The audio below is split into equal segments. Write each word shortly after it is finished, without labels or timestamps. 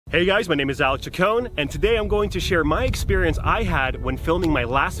Hey guys, my name is Alex Chacon, and today I'm going to share my experience I had when filming my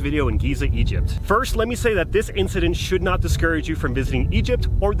last video in Giza, Egypt. First, let me say that this incident should not discourage you from visiting Egypt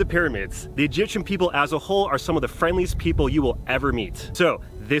or the pyramids. The Egyptian people as a whole are some of the friendliest people you will ever meet. So,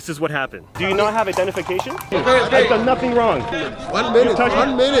 this is what happened. Do you not have identification? I've done nothing wrong. 1 minute,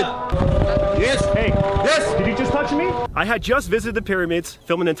 1 minute. Yes. Hey. Yes. Did you just touch me? I had just visited the pyramids,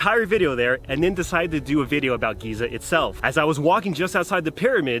 filmed an entire video there, and then decided to do a video about Giza itself. As I was walking just outside the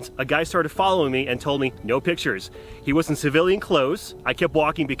pyramids, a guy started following me and told me no pictures. He was in civilian clothes. I kept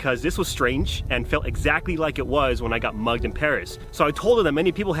walking because this was strange and felt exactly like it was when I got mugged in Paris. So I told him that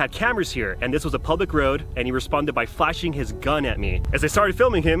many people had cameras here and this was a public road, and he responded by flashing his gun at me. As I started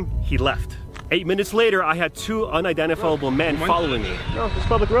filming him, he left. 8 minutes later, I had two unidentifiable men following me. No, it's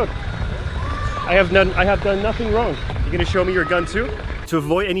public road. I have done nothing wrong. You gonna show me your gun too? To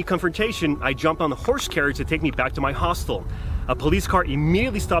avoid any confrontation, I jumped on the horse carriage to take me back to my hostel. A police car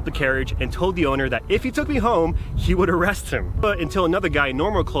immediately stopped the carriage and told the owner that if he took me home, he would arrest him. But until another guy in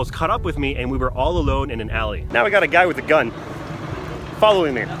normal clothes caught up with me and we were all alone in an alley. Now I got a guy with a gun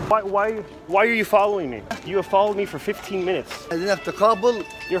following me. Why are you following me? You have followed me for 15 minutes.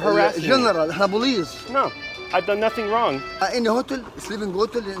 You're harassing me. General, police. No, I've done nothing wrong. In the hotel, sleeping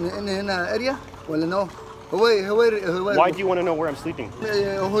hotel in area? Well, no. Where? Why do you want to know where I'm sleeping?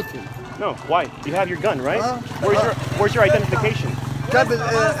 Hotel. No, why? You have your gun, right? Where's your identification?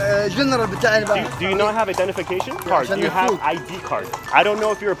 General Do you not have identification card? Do you have ID card? I don't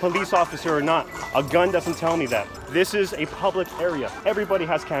know if you're a police officer or not. A gun doesn't tell me that. This is a public area. Everybody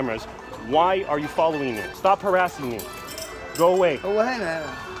has cameras. Why are you following me? Stop harassing me. Go away.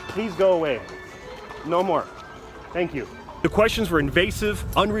 Please go away. No more. Thank you. The questions were invasive,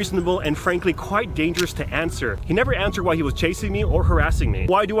 unreasonable, and frankly quite dangerous to answer. He never answered why he was chasing me or harassing me.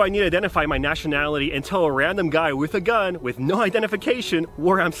 Why do I need to identify my nationality and tell a random guy with a gun with no identification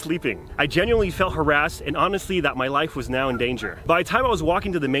where I'm sleeping? I genuinely felt harassed and honestly that my life was now in danger. By the time I was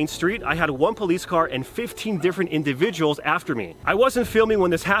walking to the main street, I had one police car and 15 different individuals after me. I wasn't filming when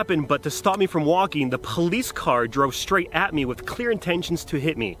this happened, but to stop me from walking, the police car drove straight at me with clear intentions to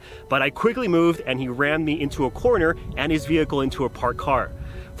hit me. But I quickly moved and he rammed me into a corner and his vehicle into a parked car.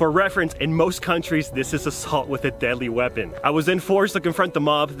 For reference, in most countries, this is assault with a deadly weapon. I was then forced to confront the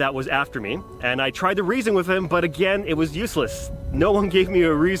mob that was after me, and I tried to reason with him, but again, it was useless. No one gave me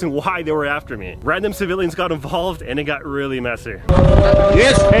a reason why they were after me. Random civilians got involved, and it got really messy.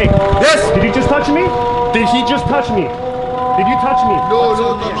 Yes! Hey! Yes! Did you just touch me? Did he just touch me? Did you touch me?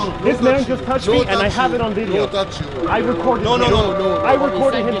 No. This man just touched me, and I have it on video. No touch you. I recorded him. No. I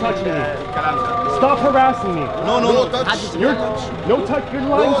recorded him touching me. Stop harassing me. No touch. You're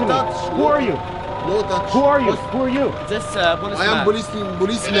lying to me. Who are you? No touch. Who are you? Who are you? This I am policeman.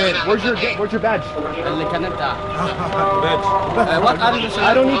 Where's your badge? What are you?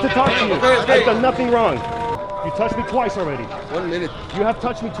 I don't need to talk to you. I've done nothing wrong. You touched me twice already. 1 minute. You have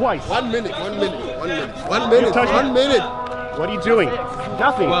touched me twice. 1 minute. 1 minute. 1 minute. 1 You minute. touched me. 1 minute. What are you doing?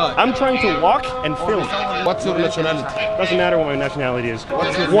 Nothing. I'm trying to walk and film. What's your nationality? Doesn't matter what my nationality is.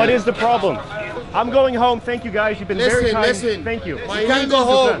 What is the problem? I'm going home. Thank you guys. You've been very kind. Listen. Thank you. You can go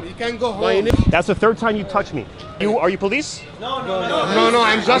home. You can go home. That's the third time you touched me. Are you police? No.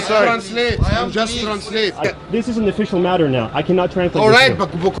 I'm just translate. This is an official matter now. I cannot translate. All right,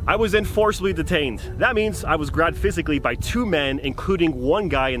 I was then forcibly detained. That means I was grabbed physically by two men, including one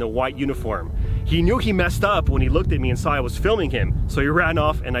guy in a white uniform. He knew he messed up when he looked at me and saw I was filming him, so he ran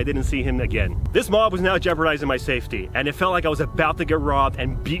off and I didn't see him again. This mob was now jeopardizing my safety, and it felt like I was about to get robbed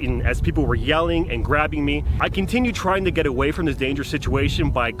and beaten as people were yelling and grabbing me. I continued trying to get away from this dangerous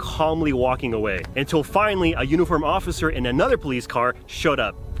situation by calmly walking away, until finally a uniformed officer in another police car showed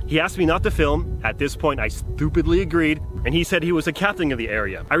up. He asked me not to film. At this point, I stupidly agreed, and he said he was a captain of the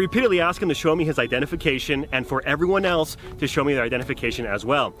area. I repeatedly asked him to show me his identification and for everyone else to show me their identification as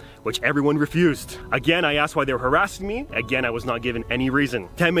well, which everyone refused. Again, I asked why they were harassing me. Again, I was not given any reason.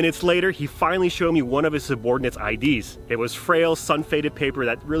 10 minutes later, he finally showed me one of his subordinates' IDs. It was frail, sun-faded paper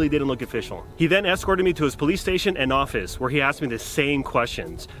that really didn't look official. He then escorted me to his police station and office, where he asked me the same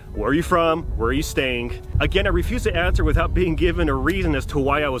questions. Where are you from? Where are you staying? Again, I refused to answer without being given a reason as to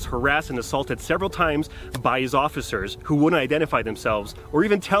why I was harassed and assaulted several times by his officers who wouldn't identify themselves or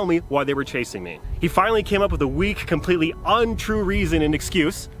even tell me why they were chasing me. He finally came up with a weak, completely untrue reason and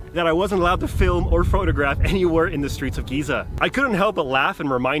excuse that I wasn't allowed to film or photograph anywhere in the streets of Giza. I couldn't help but laugh and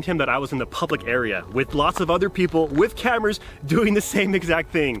remind him that I was in the public area with lots of other people with cameras doing the same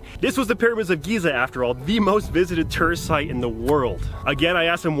exact thing. This was the pyramids of Giza, after all, the most visited tourist site in the world. Again, I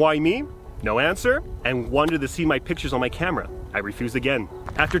asked him why me? No answer, and wanted to see my pictures on my camera. I refused again.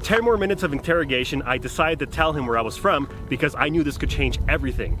 After 10 more minutes of interrogation, I decided to tell him where I was from because I knew this could change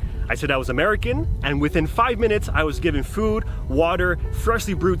everything. I said I was American, and within 5 minutes I was given food, water,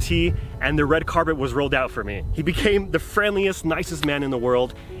 freshly brewed tea, and the red carpet was rolled out for me. He became the friendliest, nicest man in the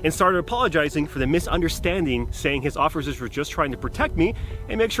world and started apologizing for the misunderstanding, saying his officers were just trying to protect me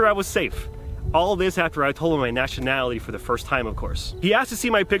and make sure I was safe. All this after I told him my nationality for the first time, of course. He asked to see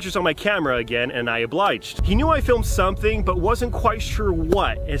my pictures on my camera again, and I obliged. He knew I filmed something, but wasn't quite sure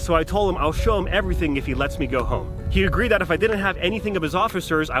what, and so I told him I'll show him everything if he lets me go home. He agreed that if I didn't have anything of his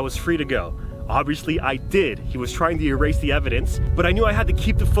officers, I was free to go. Obviously, I did. He was trying to erase the evidence, but I knew I had to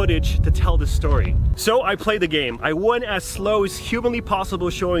keep the footage to tell this story. So I played the game. I went as slow as humanly possible,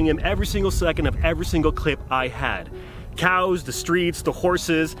 showing him every single second of every single clip I had. Cows, the streets, the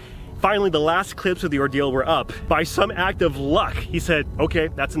horses. Finally, the last clips of the ordeal were up. By some act of luck, he said, okay,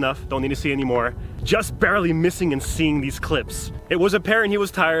 that's enough, don't need to see any more. Just barely missing and seeing these clips. It was apparent he was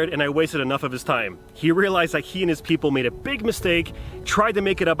tired and I wasted enough of his time. He realized that he and his people made a big mistake, tried to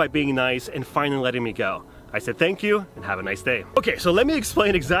make it up by being nice, and finally letting me go. I said thank you and have a nice day. Okay, so let me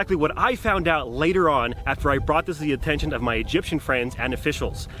explain exactly what I found out later on after I brought this to the attention of my Egyptian friends and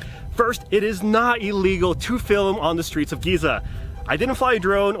officials. First, it is not illegal to film on the streets of Giza. I didn't fly a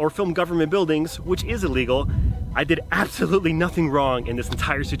drone or film government buildings, which is illegal. I did absolutely nothing wrong in this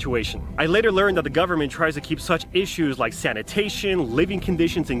entire situation. I later learned that the government tries to keep such issues like sanitation, living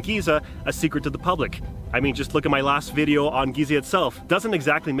conditions in Giza a secret to the public. I mean, just look at my last video on Giza itself. Doesn't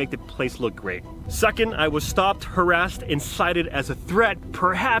exactly make the place look great. Second, I was stopped, harassed, and cited as a threat,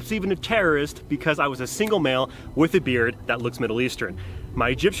 perhaps even a terrorist, because I was a single male with a beard that looks Middle Eastern. My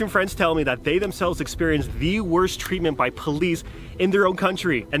Egyptian friends tell me that they themselves experienced the worst treatment by police in their own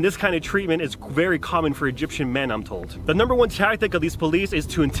country, and this kind of treatment is very common for Egyptian men, I'm told. The number one tactic of these police is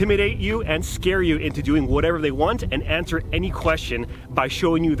to intimidate you and scare you into doing whatever they want and answer any question by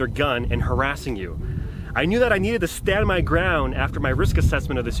showing you their gun and harassing you. I knew that I needed to stand my ground after my risk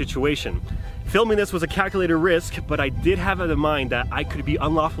assessment of the situation. Filming this was a calculated risk, but I did have it in mind that I could be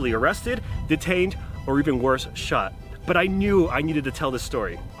unlawfully arrested, detained, or even worse, shot. But I knew I needed to tell this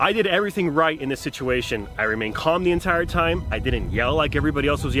story. I did everything right in this situation. I remained calm the entire time. I didn't yell like everybody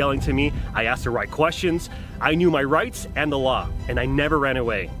else was yelling to me. I asked the right questions. I knew my rights and the law, and I never ran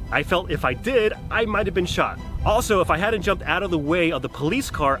away. I felt if I did, I might have been shot. Also, if I hadn't jumped out of the way of the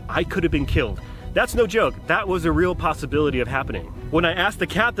police car, I could have been killed. That's no joke, that was a real possibility of happening. When I asked the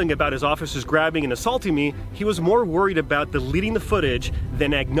captain about his officers grabbing and assaulting me, he was more worried about deleting the footage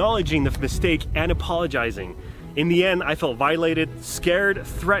than acknowledging the mistake and apologizing. In the end, I felt violated, scared,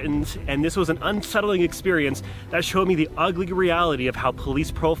 threatened, and this was an unsettling experience that showed me the ugly reality of how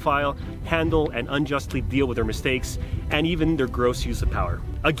police profile, handle, and unjustly deal with their mistakes, and even their gross use of power.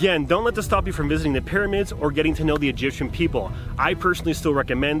 Again, don't let this stop you from visiting the pyramids or getting to know the Egyptian people. I personally still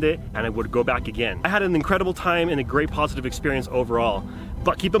recommend it, and I would go back again. I had an incredible time and a great positive experience overall.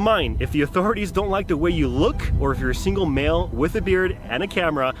 But keep in mind, if the authorities don't like the way you look, or if you're a single male with a beard and a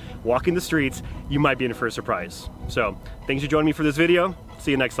camera walking the streets, you might be in for a surprise. So, thanks for joining me for this video.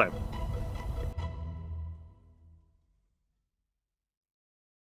 See you next time.